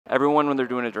Everyone, when they're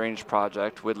doing a drainage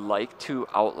project, would like to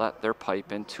outlet their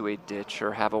pipe into a ditch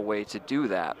or have a way to do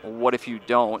that. Well, what if you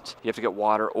don't? You have to get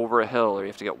water over a hill, or you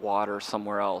have to get water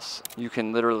somewhere else. You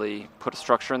can literally put a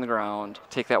structure in the ground,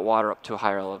 take that water up to a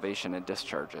higher elevation and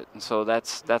discharge it. And so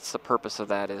that's the purpose of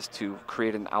that, is to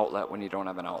create an outlet when you don't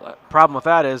have an outlet. Problem with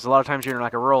that is a lot of times you're in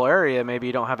like a rural area, maybe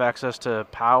you don't have access to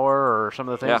power or some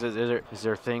of the things. Yeah. Is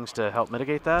there things to help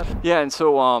mitigate that? Yeah, and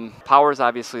so power is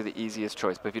obviously the easiest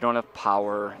choice, but if you don't have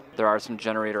power, there are some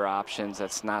generator options.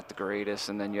 That's not the greatest,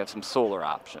 and then you have some solar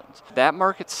options. That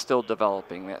market's still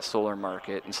developing, that solar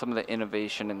market, and some of the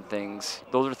innovation and things.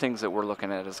 Those are things that we're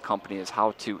looking at as a company, is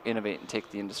how to innovate and take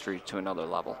the industry to another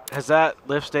level. Has that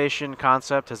lift station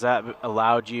concept, has that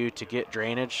allowed you to get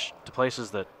drainage to places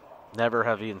that never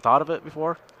have even thought of it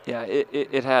before? Yeah,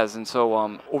 it has. And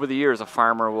so over the years, a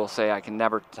farmer will say, I can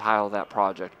never tile that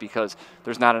project because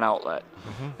there's not an outlet.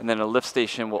 And then a lift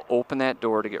station will open that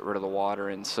door to get rid of the water.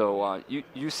 And so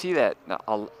you see that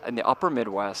in the upper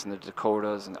Midwest, in the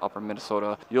Dakotas and upper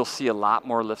Minnesota, you'll see a lot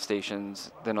more lift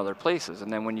stations than other places.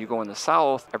 And then when you go in the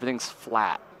South, everything's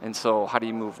flat. And so how do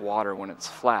you move water when it's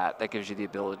flat? That gives you the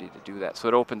ability to do that. So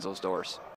it opens those doors.